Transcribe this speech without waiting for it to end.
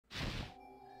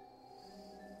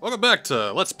Welcome back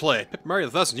to Let's Play Paper Mario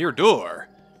The Thousand Year Door.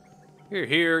 We're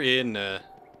here in the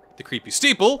Creepy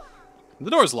Steeple, and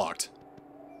the door's locked.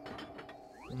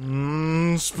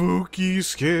 Spooky,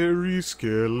 scary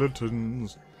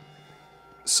skeletons.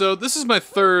 So this is my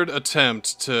third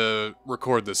attempt to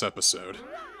record this episode.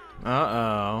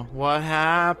 Uh-oh. What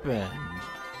happened?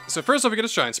 So first off, we get a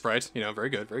Shine Sprite. You know, very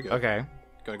good, very good. Okay.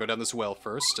 Gonna go down this well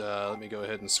first. Let me go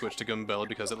ahead and switch to Gumbella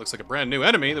because it looks like a brand new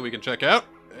enemy that we can check out.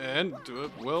 And,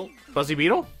 well... Fuzzy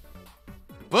Beetle?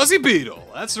 Fuzzy Beetle,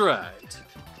 that's right.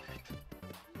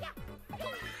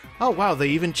 Oh, wow, they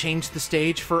even changed the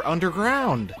stage for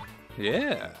Underground.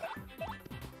 Yeah.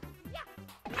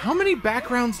 How many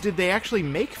backgrounds did they actually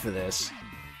make for this?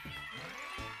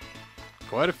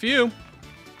 Quite a few.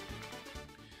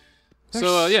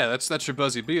 So, yeah, that's your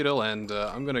Buzzy Beetle, and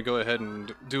I'm gonna go ahead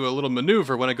and do a little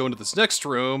maneuver when I go into this next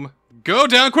room. Go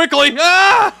down quickly!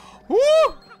 Ah! Woo!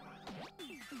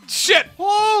 Shit!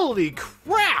 Holy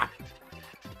crap!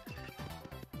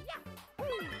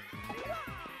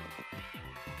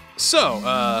 So,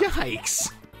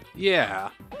 Yikes! yeah.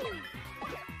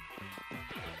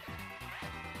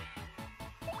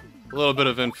 A little bit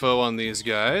of info on these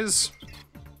guys.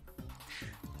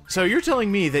 So you're telling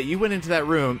me that you went into that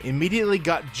room, immediately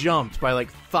got jumped by like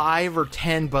 5 or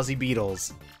 10 Buzzy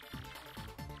Beetles,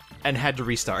 and had to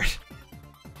restart.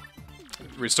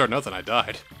 Restart nothing, I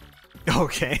died.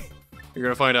 Okay. You're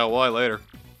gonna find out why later.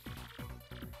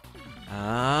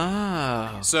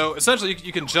 Ah. So, essentially,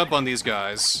 you can jump on these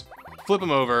guys, flip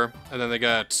them over, and then they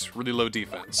got really low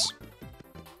defense.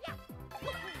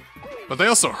 But they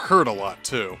also hurt a lot,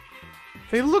 too.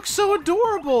 They look so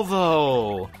adorable,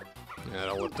 though. Yeah,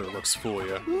 don't let their looks fool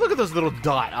you. Look at those little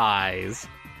dot eyes.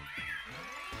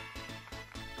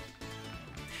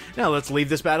 Now let's leave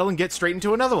this battle and get straight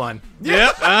into another one.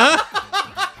 Yep,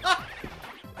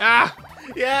 Ah!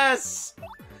 Yes!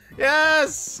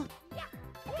 Yes!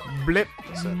 Blip,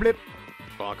 blip.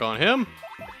 Bonk on him.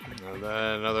 And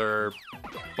then another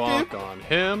bonk on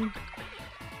him.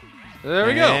 There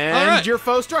we go. And Alright. your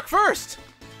foe struck first.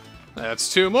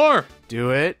 That's 2 more. Do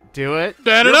it, do it.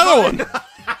 And another one.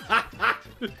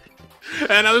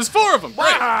 And now there's 4 of them.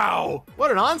 Great. Wow! What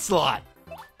an onslaught.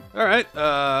 Alright,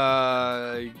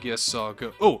 I guess I'll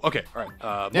go... Oh, okay, alright.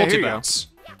 Yeah, here you Multi-bounce.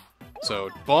 So,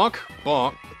 bonk,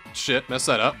 bonk. Shit, messed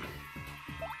that up.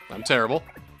 I'm terrible.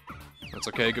 That's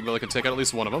okay, Gumbella can take out at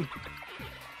least one of them.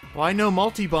 Well, I know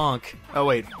multi-bonk. Oh,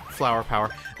 wait, flower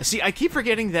power. See, I keep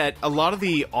forgetting that a lot of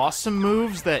the awesome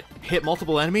moves that hit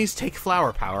multiple enemies take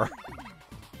flower power.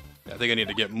 Yeah, I think I need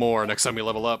to get more next time we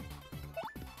level up.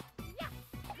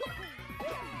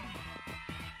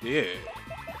 Yeah.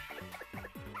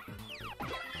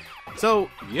 So,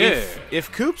 Yeah.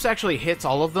 if Koops actually hits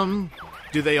all of them,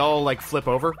 do they all, like, flip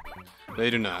over? They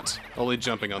do not. Only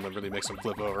jumping on them really makes them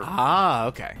flip over. Ah,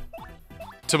 okay.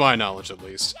 To my knowledge, at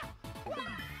least.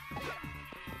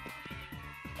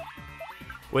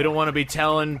 We don't want to be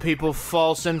telling people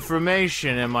false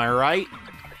information, am I right?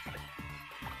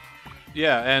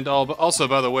 Yeah, and also,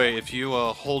 by the way, if you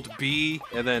hold B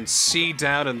and then C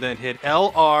down and then hit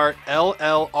LR,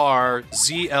 LLR,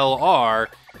 ZLR,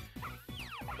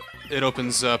 it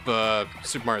opens up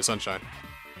Super Mario Sunshine.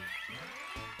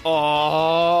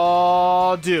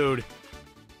 Oh, dude.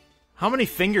 How many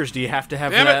fingers do you have to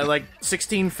have for Damn it. that? Like,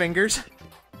 16 fingers?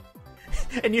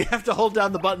 And you have to hold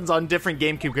down the buttons on different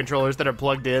GameCube controllers that are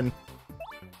plugged in.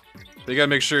 You gotta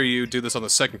make sure you do this on the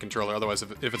second controller, otherwise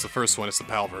if it's the first one, it's the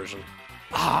PAL version.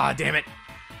 Ah, damn it.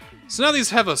 So now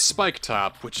these have a spike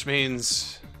top, which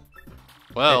means...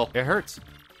 Well, It hurts.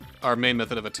 our main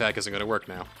method of attack isn't gonna work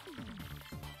now.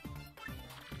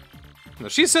 Now,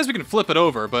 she says we can flip it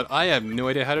over, but I have no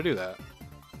idea how to do that.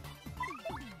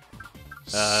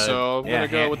 So I'm gonna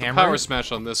go with the hammer power it?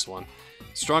 smash on this one.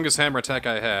 Strongest hammer attack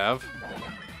I have.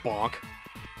 Bonk.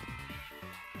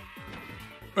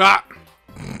 Ah!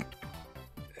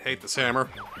 Hate this hammer.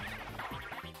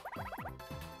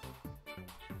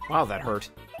 Wow, that hurt.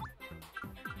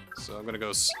 So I'm gonna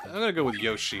go with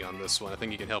Yoshi on this one. I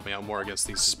think he can help me out more against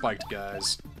these spiked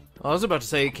guys. I was about to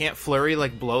say, you can't Flurry,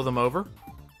 like, blow them over?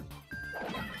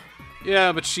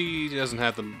 Yeah, but she doesn't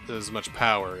have as much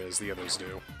power as the others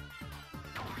do.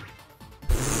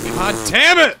 God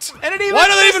damn it! And it even Why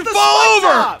do they missed even the fall spike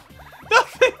over? top!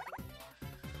 Nothing!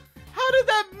 How did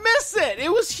that miss it?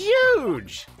 It was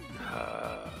huge!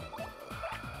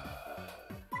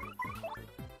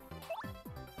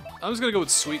 I'm just gonna go with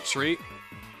Sweet Treat.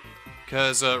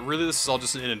 Because, really, this is all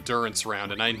just an endurance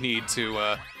round, and I need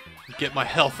to, get my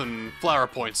health and flower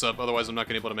points up, otherwise I'm not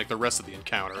gonna be able to make the rest of the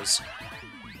encounters.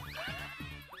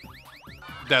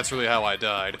 That's really how I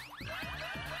died.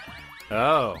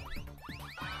 Oh.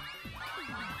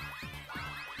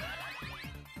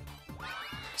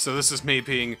 So this is me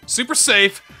being super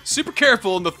safe, super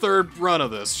careful in the third run of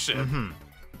this shit. Mm-hmm.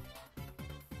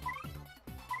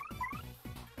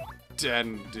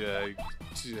 And,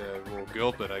 we'll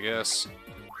gulp it, I guess.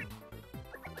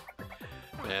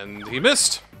 And he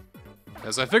missed,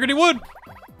 as I figured he would.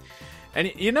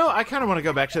 And, you know, I kind of want to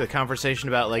go back to the conversation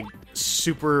about, like,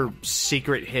 super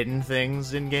secret hidden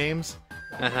things in games.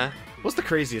 Uh-huh. What's the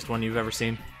craziest one you've ever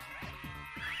seen?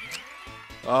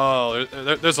 Oh,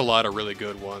 there's a lot of really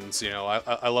good ones. You know,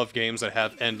 I love games that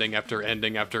have ending after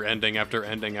ending after ending after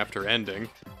ending after ending.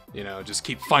 You know, just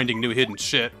keep finding new hidden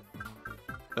shit.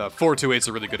 428's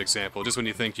a really good example. Just when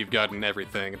you think you've gotten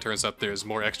everything, it turns out there's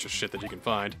more extra shit that you can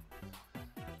find.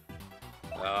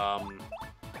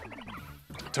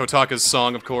 Totaka's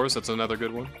song, of course, that's another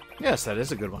good one. Yes, that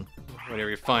is a good one. Whenever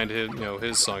you find his,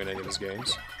 his song in any of his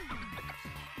games.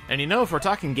 And you know, if we're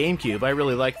talking GameCube, I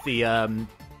really like the,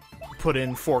 put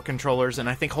in 4 controllers and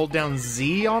I think hold down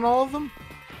Z on all of them?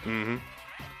 Mm-hmm.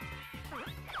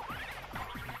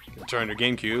 You turn your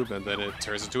GameCube, and then it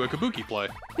turns into a Kabuki play.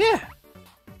 Yeah!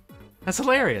 That's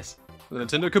hilarious. The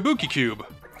Nintendo Kabuki Cube.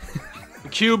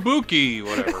 Cubuki,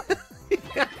 whatever.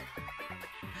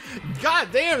 God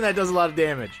damn, that does a lot of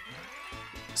damage.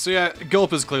 So yeah,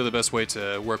 gulp is clearly the best way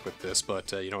to work with this,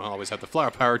 but you don't always have the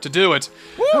flower power to do it.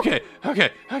 Woo! Okay.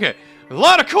 A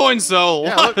lot of coins, though.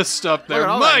 A lot of stuff there.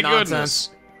 My goodness.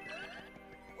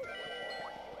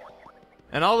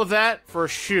 And all of that for a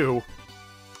shoe.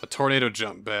 A tornado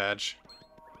jump badge.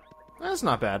 That's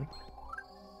not bad.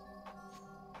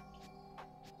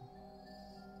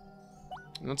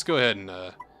 Let's go ahead and,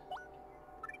 I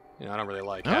don't really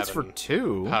like That's having for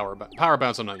 2. Power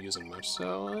bounce I'm not using much,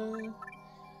 so,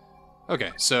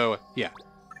 Okay, so, yeah.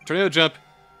 Tornado jump,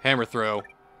 hammer throw,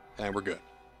 and we're good.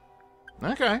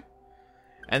 Okay.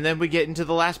 And then we get into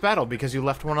the last battle because you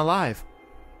left one alive.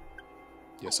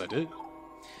 Yes, I did.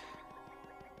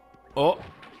 Oh.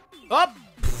 Up!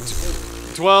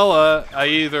 Well, I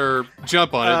either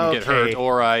jump on it and get hurt,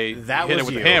 or I hit it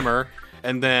with a hammer,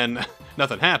 and then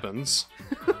nothing happens.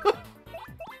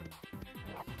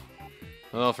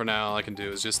 Well, for now, all I can do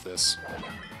is just this.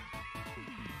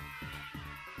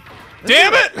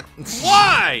 Damn it!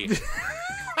 Why?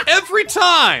 Every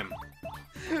time!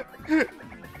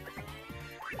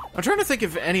 I'm trying to think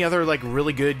of any other, like,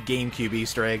 really good GameCube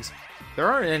Easter eggs.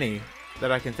 There aren't any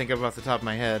that I can think of off the top of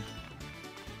my head.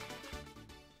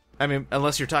 I mean,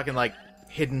 unless you're talking, like,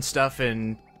 hidden stuff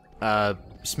in,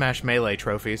 Smash Melee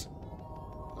trophies.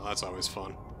 Well, that's always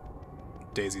fun.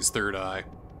 Daisy's third eye.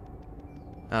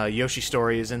 Yoshi's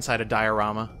Story is inside a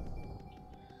diorama.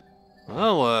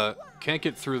 Well, can't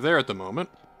get through there at the moment.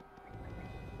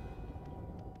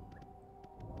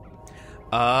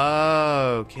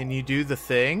 Oh, can you do the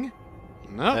thing?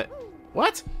 No.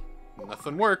 What?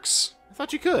 Nothing works. I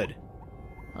thought you could.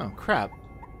 Oh, crap.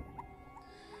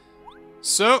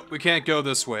 So, we can't go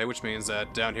this way, which means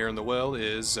that down here in the well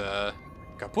is,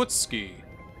 Kaputski.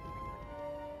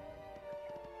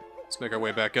 Let's make our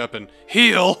way back up and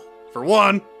heal, for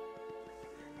one.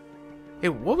 Hey,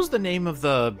 what was the name of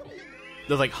the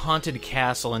like, haunted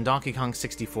castle in Donkey Kong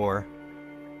 64?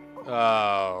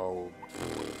 Oh...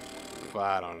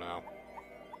 I don't know.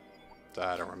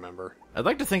 I don't remember. I'd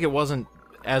like to think it wasn't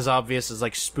as obvious as,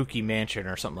 like, Spooky Mansion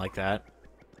or something like that.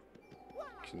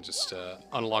 Can just,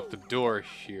 unlock the door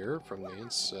here from the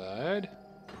inside.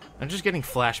 I'm just getting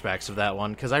flashbacks of that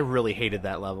one, because I really hated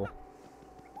that level.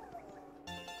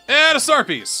 And a star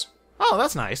piece! Oh,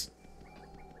 that's nice.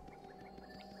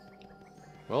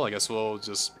 Well, I guess we'll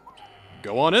just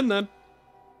go on in then.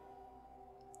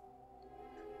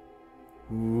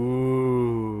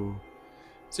 Ooh.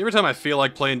 See, every time I feel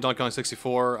like playing Donkey Kong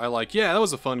 64, I like, yeah, that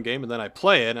was a fun game, and then I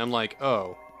play it, and I'm like,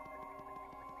 oh.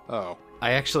 Oh.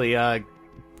 I actually,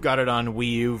 got it on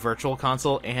Wii U Virtual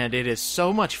Console, and it is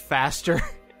so much faster.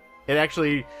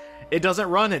 It doesn't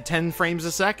run at 10 frames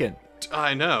a second.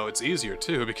 I know, it's easier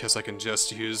too, because I can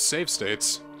just use save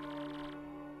states.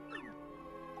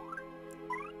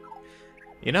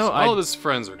 You know, so all of his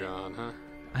friends are gone, huh?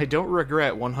 I don't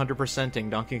regret 100%ing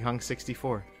Donkey Kong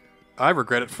 64. I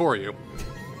regret it for you.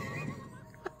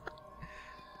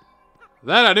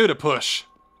 That I knew to push.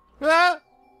 Ah!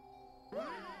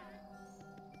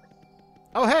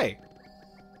 Oh, hey!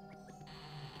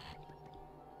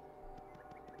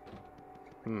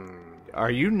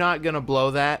 Are you not gonna blow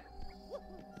that?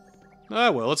 Ah,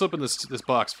 well, let's open this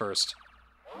box first.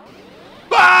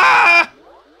 Ah!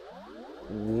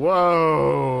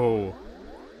 Whoa!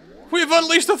 We've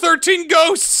unleashed the 13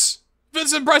 ghosts!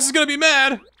 Vincent Price is gonna be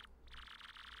mad!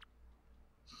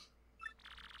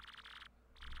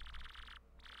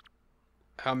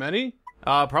 How many?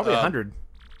 Probably 100.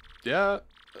 Yeah.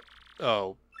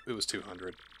 Oh, it was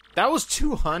 200. That was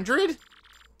 200?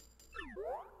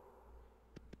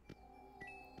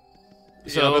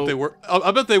 So yeah,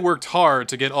 I bet they worked hard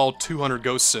to get all 200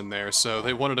 ghosts in there, so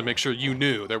they wanted to make sure you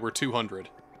knew there were 200.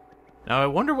 Now, I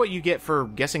wonder what you get for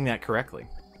guessing that correctly.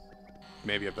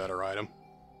 Maybe a better item.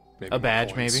 Maybe a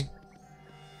badge, maybe?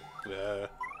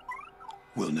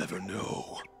 We'll never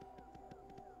know.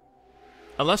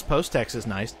 Unless post-text is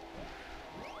nice.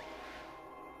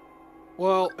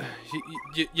 Well,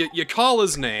 you call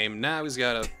his name, now he's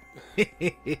got a...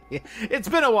 It's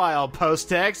been a while,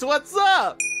 post-text. What's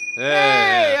up?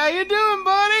 Hey, how you doing,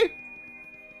 buddy?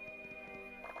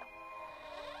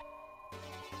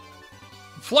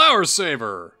 Flower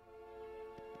Saver!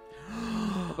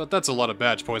 But that's a lot of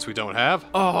badge points we don't have.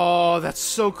 Oh, that's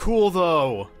so cool,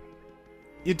 though.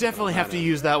 You definitely have to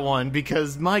use that one,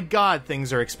 because, my god,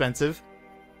 things are expensive.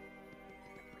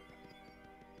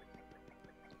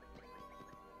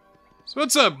 So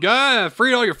what's up, guy? I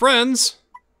freed all your friends.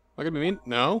 Am I gonna be mean?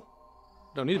 No.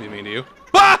 Don't need to be mean to you.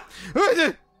 Ah!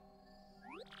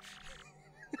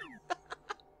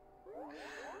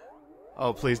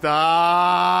 Oh, please.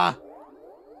 Ah!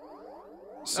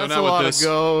 So That's now a with lot this, of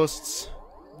ghosts.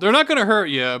 they're not gonna hurt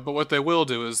you, but what they will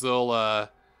do is they'll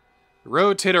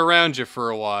rotate around you for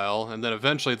a while, and then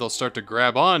eventually they'll start to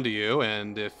grab onto you,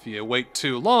 and if you wait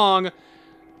too long,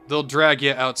 they'll drag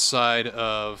you outside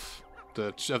of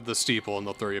the steeple, and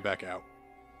they'll throw you back out.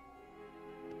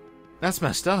 That's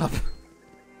messed up.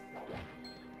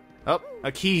 Oh,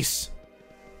 a keys.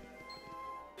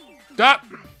 Stop!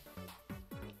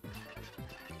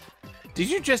 Did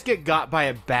you just get got by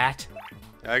a bat?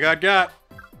 I got.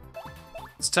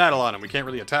 Let's tattle on him. We can't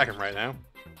really attack him right now.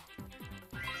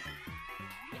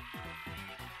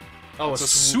 Oh, it's a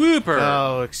swooper!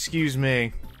 Oh, excuse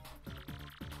me.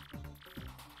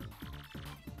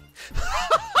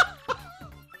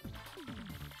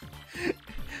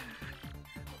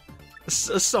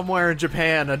 Somewhere in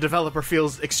Japan, a developer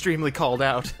feels extremely called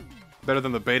out. Better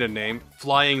than the beta name.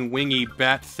 Flying wingy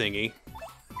bat thingy.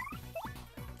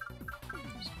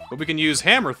 But we can use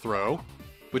hammer throw,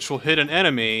 which will hit an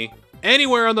enemy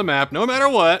anywhere on the map, no matter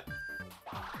what,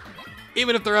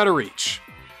 even if they're out of reach.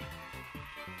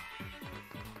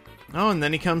 Oh, and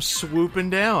then he comes swooping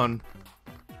down.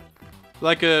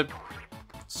 Like a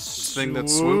thing that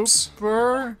swoops.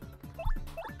 Swooper?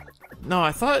 No,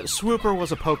 I thought Swooper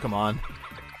was a Pokemon.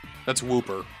 That's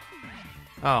Whooper.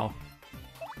 Oh.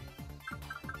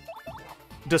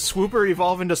 Does Swooper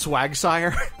evolve into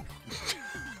Swagsire?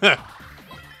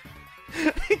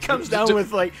 He comes down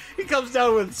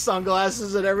with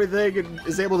sunglasses and everything and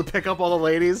is able to pick up all the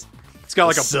ladies. It's got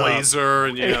like a blazer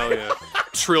and,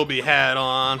 trilby hat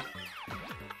on.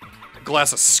 A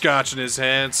glass of scotch in his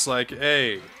hand. It's like,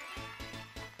 hey.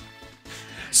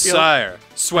 Sire.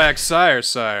 Swag sire,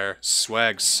 sire.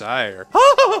 Swag sire.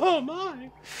 Oh,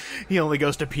 my. He only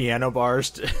goes to piano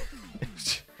bars.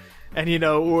 And,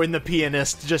 when the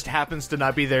pianist just happens to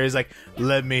not be there, he's like,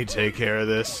 let me take care of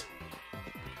this.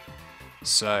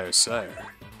 Sire, sire.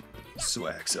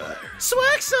 Swag sire.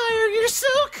 Swag sire, you're so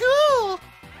cool!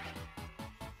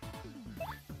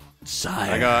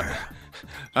 Sire.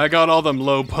 I got all them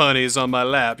low punnies on my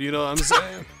lap, you know what I'm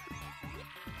saying?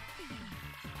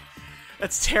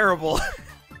 That's terrible.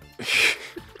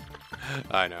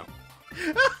 I know.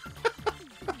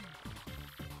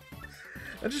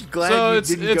 I'm just glad so you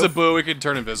didn't it's a boo. We can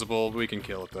turn invisible. We can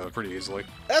kill it though pretty easily.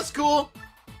 That's cool.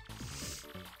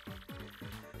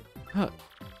 Huh.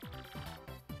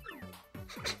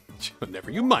 Never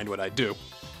you mind what I do.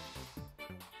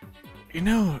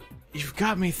 You've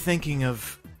got me thinking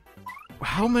of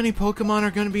how many Pokemon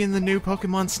are going to be in the new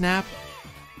Pokemon Snap,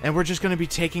 and we're just going to be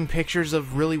taking pictures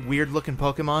of really weird-looking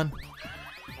Pokemon.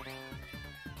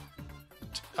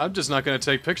 I'm just not going to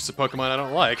take pictures of Pokemon I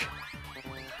don't like.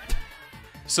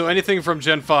 So anything from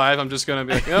Gen 5, I'm just going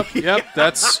to be like, yep,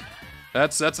 that's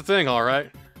a thing, all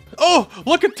right. Oh,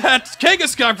 look at that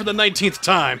Kangaskhan for the 19th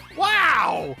time.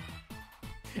 Wow!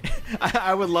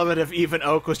 I would love it if even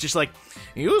Oak was just like,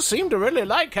 you seem to really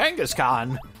like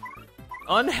Kangaskhan.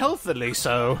 Unhealthily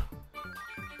so.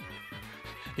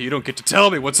 You don't get to tell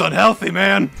me what's unhealthy,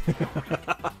 man.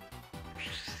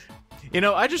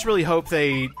 I just really hope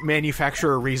they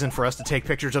manufacture a reason for us to take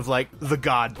pictures of, like, the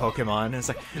god Pokemon. And it's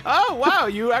like, oh, wow,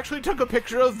 you actually took a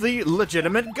picture of the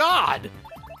legitimate god.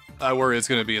 I worry it's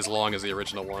going to be as long as the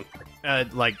original one.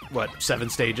 Like, what, 7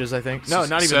 stages, I think? No,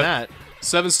 not even that.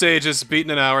 7 stages,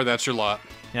 beaten an hour, that's your lot.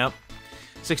 Yep.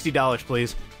 $60,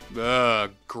 please.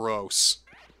 Gross.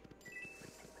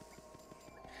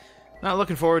 Not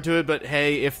looking forward to it, but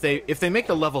hey, if they make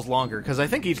the levels longer, because I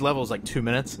think each level is like 2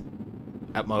 minutes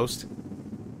at most.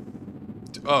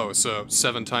 Oh, so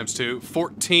 7 times 2,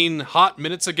 14 hot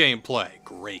minutes of gameplay.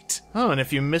 Great. Oh, and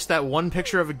if you missed that one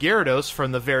picture of a Gyarados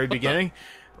from the very beginning,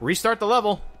 restart the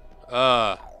level.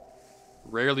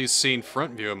 Rarely seen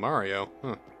front view of Mario.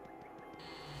 Huh.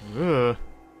 Ugh.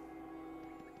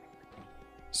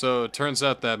 So it turns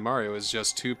out that Mario is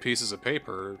just 2 pieces of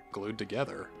paper glued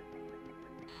together.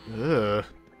 Ugh.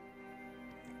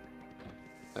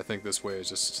 I think this way is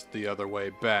just the other way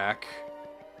back.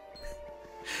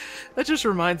 That just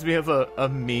reminds me of a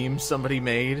meme somebody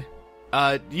made.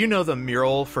 You know the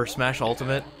mural for Smash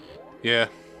Ultimate? Yeah.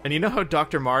 And you know how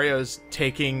Dr. Mario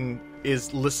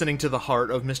is listening to the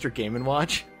heart of Mr. Game &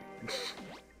 Watch?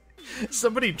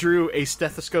 Somebody drew a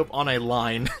stethoscope on a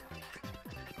line.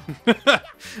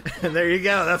 And there you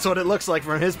go, that's what it looks like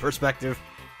from his perspective.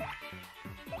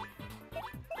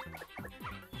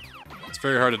 It's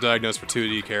very hard to diagnose for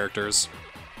 2D characters.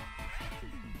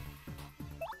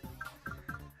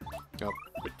 Oh,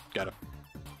 we got a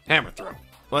hammer throw.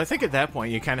 Well, I think at that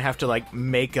point you kind of have to, like,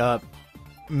 make up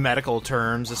medical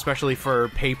terms, especially for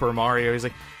Paper Mario.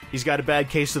 He's got a bad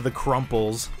case of the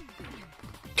crumples.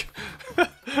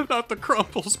 Not the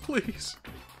crumples, please.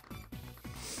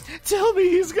 Tell me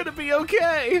he's gonna be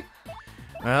okay!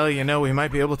 Well, you know, we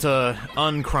might be able to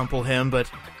uncrumple him,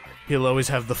 but he'll always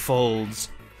have the folds.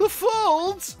 The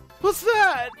folds? What's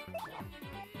that?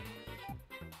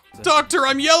 Doctor,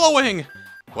 I'm yellowing!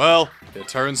 Well, it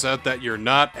turns out that you're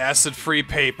not acid-free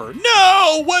paper.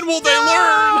 No! When will they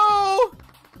learn?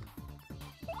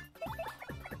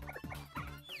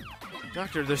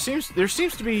 Doctor, there seems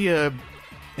to be an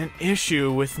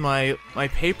issue with my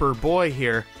paper boy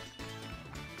here.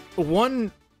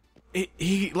 One,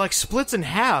 he like splits in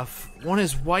half. One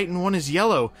is white and one is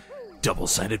yellow.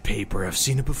 Double-sided paper, I've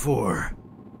seen it before.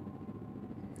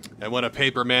 And when a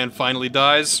paper man finally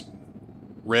dies,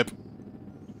 rip.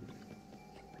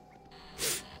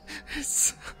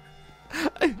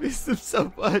 I missed him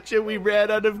so much and we ran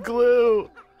out of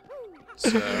glue.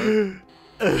 So...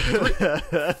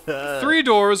 3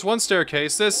 doors, 1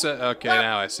 staircase. This, okay,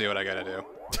 now I see what I gotta do.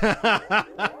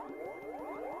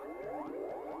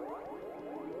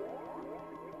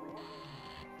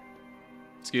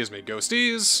 Excuse me,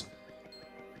 ghosties.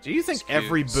 Do you think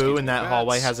every boo in that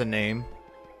hallway has a name?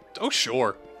 Oh,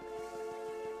 sure.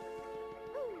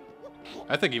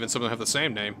 I think even some of them have the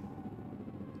same name.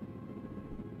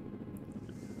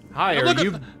 Hi, are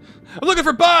you... I'm looking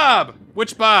for Bob!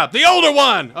 Which Bob? The older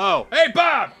one! Oh, hey,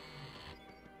 Bob!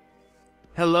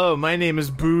 Hello, my name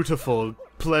is Bootiful.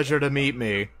 Pleasure to meet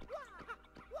me.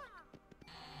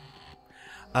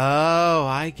 Oh,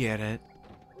 I get it.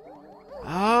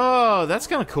 Oh, that's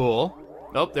kind of cool.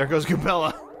 Nope, there goes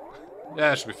Gabella.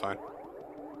 Yeah, it should be fine.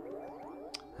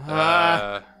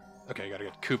 Okay, gotta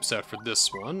get Coops out for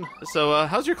this one. So,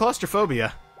 how's your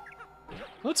claustrophobia?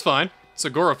 That's fine. It's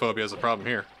agoraphobia is a problem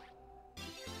here.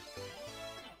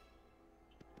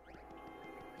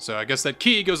 So I guess that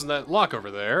key goes in that lock over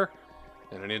there.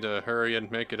 And I need to hurry and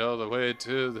make it all the way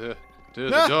to the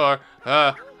door.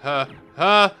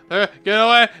 Get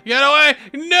away! Get away!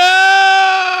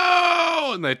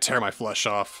 No! And they tear my flesh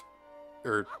off.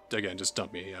 Or, again, just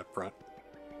dump me up front.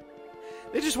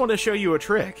 They just want to show you a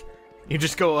trick. You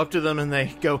just go up to them and they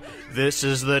go, "This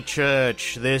is the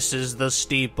church. This is the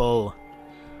steeple."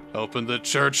 Open the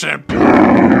church and...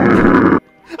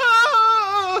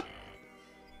 Ah!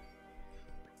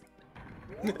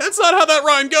 That's not how that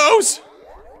rhyme goes!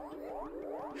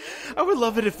 I would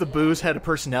love it if the boos had a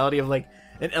personality of, like,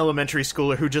 an elementary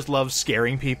schooler who just loves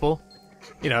scaring people.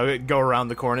 You know, go around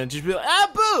the corner and just be like, "Ah,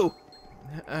 boo!"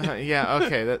 Yeah,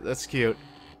 okay, that's cute.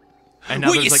 And now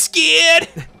Were you like, scared?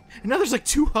 And now there's like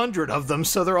 200 of them,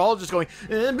 so they're all just going,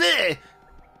 bleh.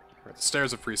 Right, the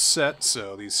stairs are preset,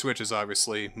 so these switches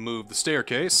obviously move the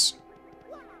staircase.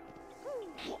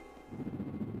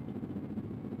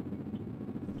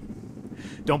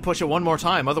 Don't push it one more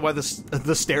time, otherwise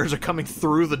the stairs are coming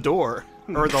through the door.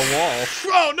 Or the wall.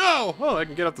 Oh no! Oh, I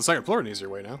can get up the second floor an easier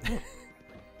way now.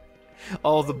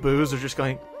 All the boos are just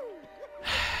going...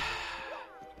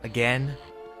 Again?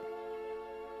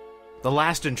 The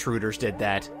last intruders did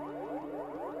that.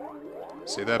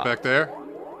 See that back there?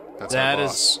 That's that our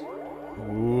boss.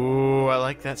 Ooh, I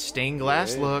like that stained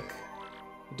glass look.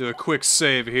 Do a quick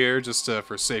save here, just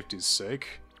for safety's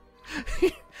sake.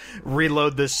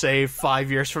 Reload this save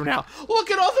 5 years from now.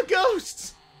 Look at all the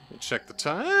ghosts! Check the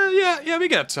time. Yeah, we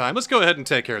got time. Let's go ahead and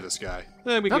take care of this guy.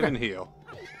 Then we can heal.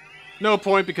 No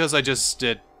point because I just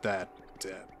did that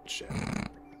shit.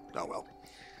 Oh well.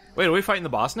 Wait, are we fighting the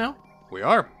boss now? We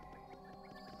are.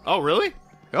 Oh, really?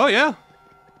 Oh yeah.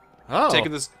 Oh.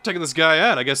 taking this guy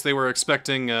out. I guess they were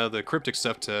expecting the cryptic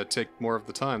stuff to take more of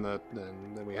the time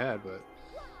than we had, but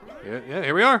yeah,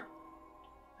 here we are.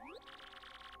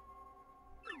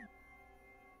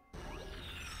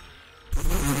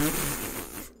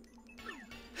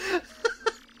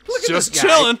 Just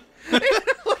chilling.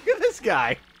 Look at this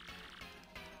guy.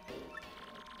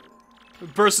 The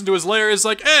person to his lair is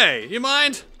like, "Hey, you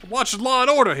mind? I'm watching Law and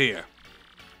Order here."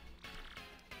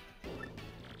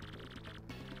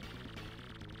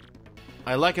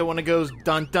 I like it when it goes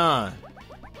dun dun.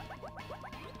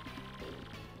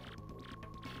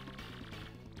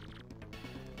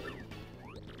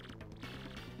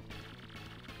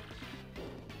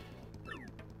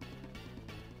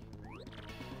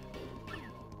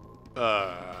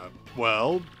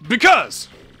 Well, because.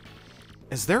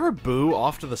 Is there a boo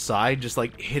off to the side just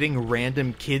like hitting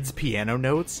random kids' piano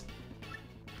notes?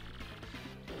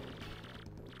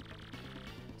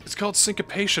 It's called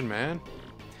syncopation, man.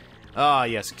 Ah,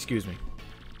 yes, excuse me.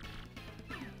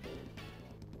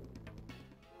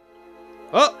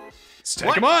 Oh, let's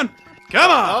take him on.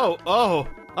 Come on. Oh.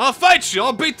 I'll fight you.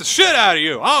 I'll beat the shit out of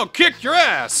you. I'll kick your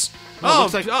ass. I'll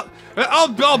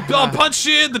punch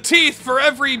you in the teeth for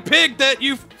every pig that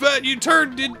you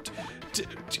turned into.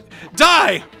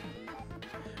 Die.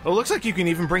 Well, it looks like you can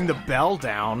even bring the bell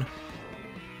down.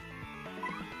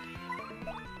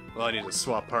 Well, I need to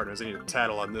swap partners. I need to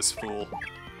tattle on this fool.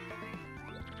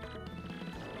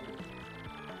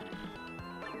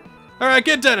 Alright,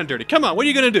 get down and dirty. Come on, what are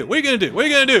you gonna do? What are you gonna do? What are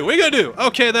you gonna do? What are you gonna do?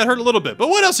 Okay, that hurt a little bit, but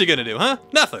what else are you gonna do, huh?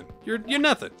 Nothing. You're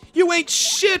nothing. You ain't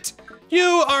shit!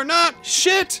 You are not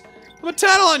shit! I'm gonna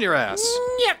tattle on your ass.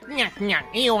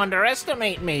 You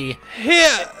underestimate me.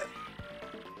 Here.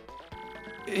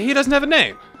 He doesn't have a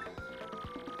name.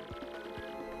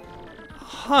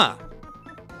 Huh.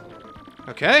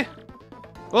 Okay.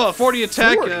 Well, 40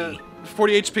 attack,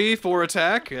 40 HP for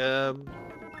attack, and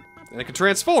it can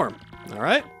transform.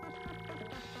 Alright.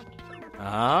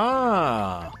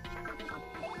 Ah.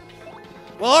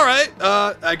 Well, alright.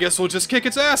 I guess we'll just kick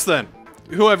its ass then.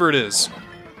 Whoever it is.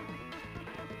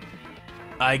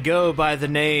 I go by the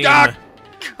name... Ah!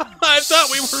 I thought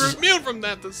we were immune from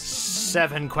that.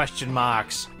 7 question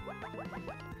marks.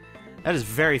 That is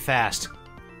very fast.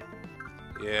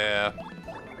 Yeah.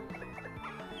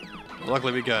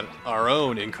 Luckily we got our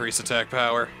own increased attack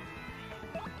power.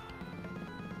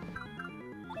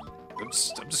 I'm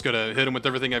just gonna hit him with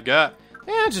everything I've got.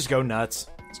 Yeah, just go nuts.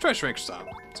 Let's try Shrink Stomp.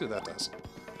 See what that does.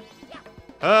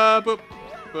 Boop.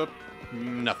 Boop.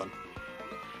 Nothing.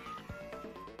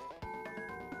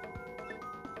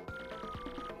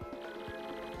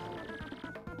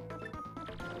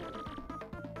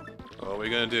 What are we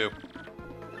gonna do?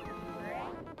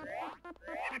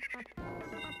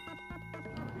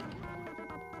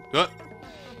 Uh-oh.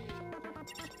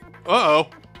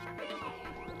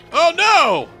 Oh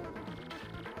no!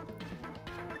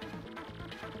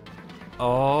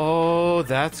 Oh,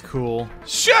 that's cool.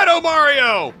 Shadow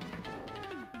Mario!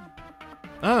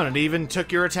 Oh, and it even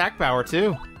took your attack power,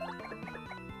 too.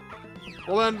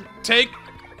 Well then, take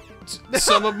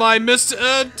some of my missed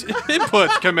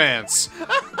input commands.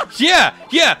 Yeah,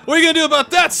 what are you gonna do about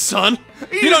that, son?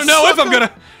 You don't know if I'm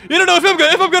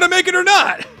gonna make it or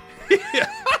not.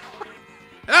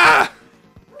 Ah!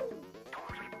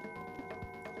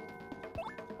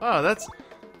 Oh, that's...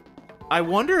 I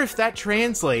wonder if that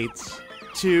translates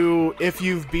to if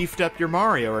you've beefed up your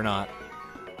Mario or not.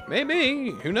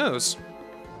 Maybe. Who knows?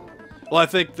 Well, I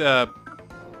think I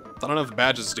don't know if the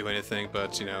badges do anything,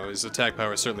 but, you know, his attack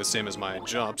power is certainly the same as my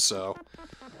jump, so...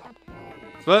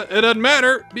 But it doesn't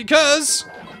matter, because...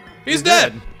 He's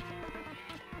dead!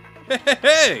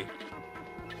 Hey!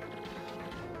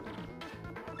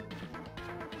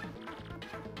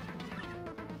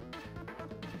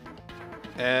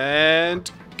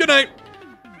 And... good night!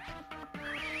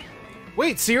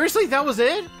 Wait, seriously? That was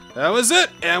it? That was it!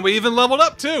 And we even leveled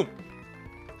up, too!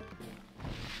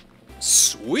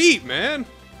 Sweet, man!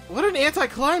 What an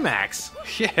anticlimax!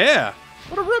 Yeah!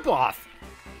 What a ripoff!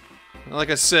 Like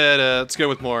I said, let's go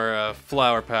with more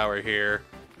flower power here.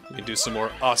 We can do some more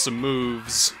awesome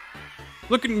moves.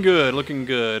 Looking good, looking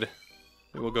good.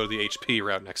 Maybe we'll go to the HP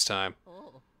route next time.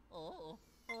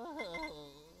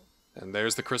 And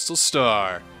there's the Crystal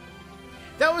Star.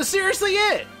 That was seriously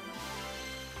it!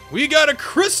 We got a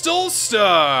Crystal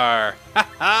Star!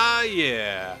 Haha,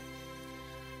 yeah.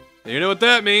 And you know what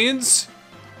that means?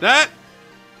 That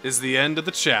is the end of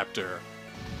the chapter.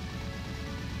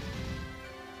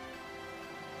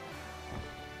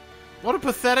 What a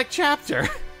pathetic chapter.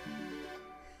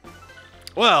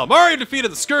 Well, Mario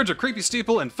defeated the Scourge of Creepy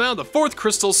Steeple and found the 4th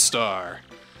Crystal Star.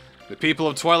 The people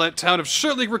of Twilight Town have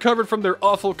surely recovered from their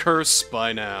awful curse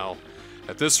by now.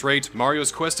 At this rate,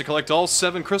 Mario's quest to collect all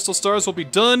 7 crystal stars will be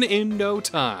done in no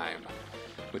time.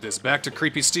 With his back to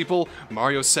Creepy Steeple,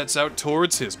 Mario sets out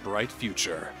towards his bright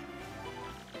future.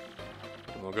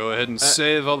 We'll go ahead and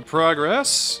save all the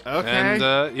progress. Okay.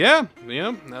 And, yeah,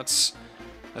 that's...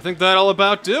 I think that'll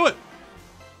about do it.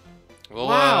 Well,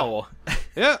 wow.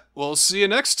 Yeah, we'll see you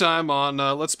next time on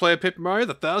Let's Play Paper Mario: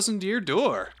 The Thousand-Year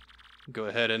Door. Go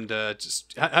ahead and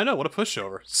just... I know, what a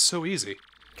pushover. It's so easy.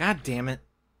 God damn it.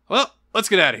 Well, let's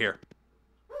get out of here.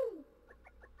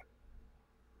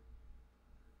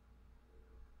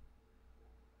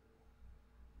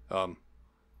 Hello?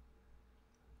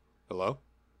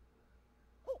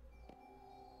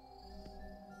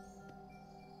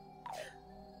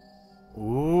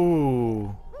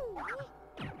 Ooh.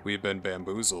 We've been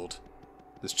bamboozled.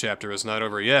 This chapter is not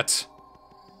over yet.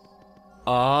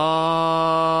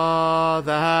 Oh,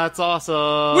 that's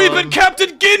awesome. We've been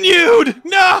Captain Ginyu'd!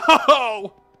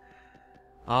 No!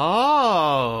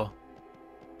 Oh.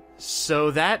 So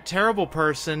that terrible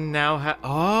person now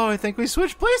oh, I think we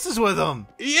switched places with him.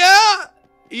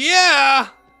 Yeah!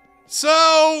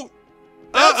 So...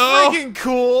 That's freaking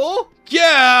cool!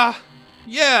 Yeah,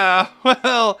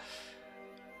 well...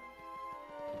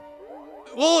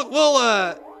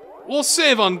 We'll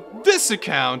save on this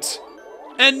account,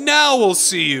 and now we'll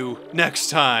see you next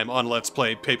time on Let's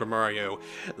Play Paper Mario: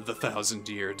 The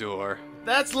Thousand-Year Door.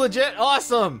 That's legit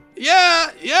awesome!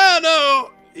 Yeah,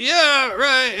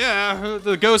 right.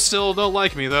 The ghosts still don't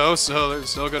like me, though, so they're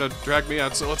still gonna drag me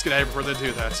out, so let's get out before they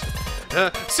do that.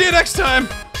 See you next time!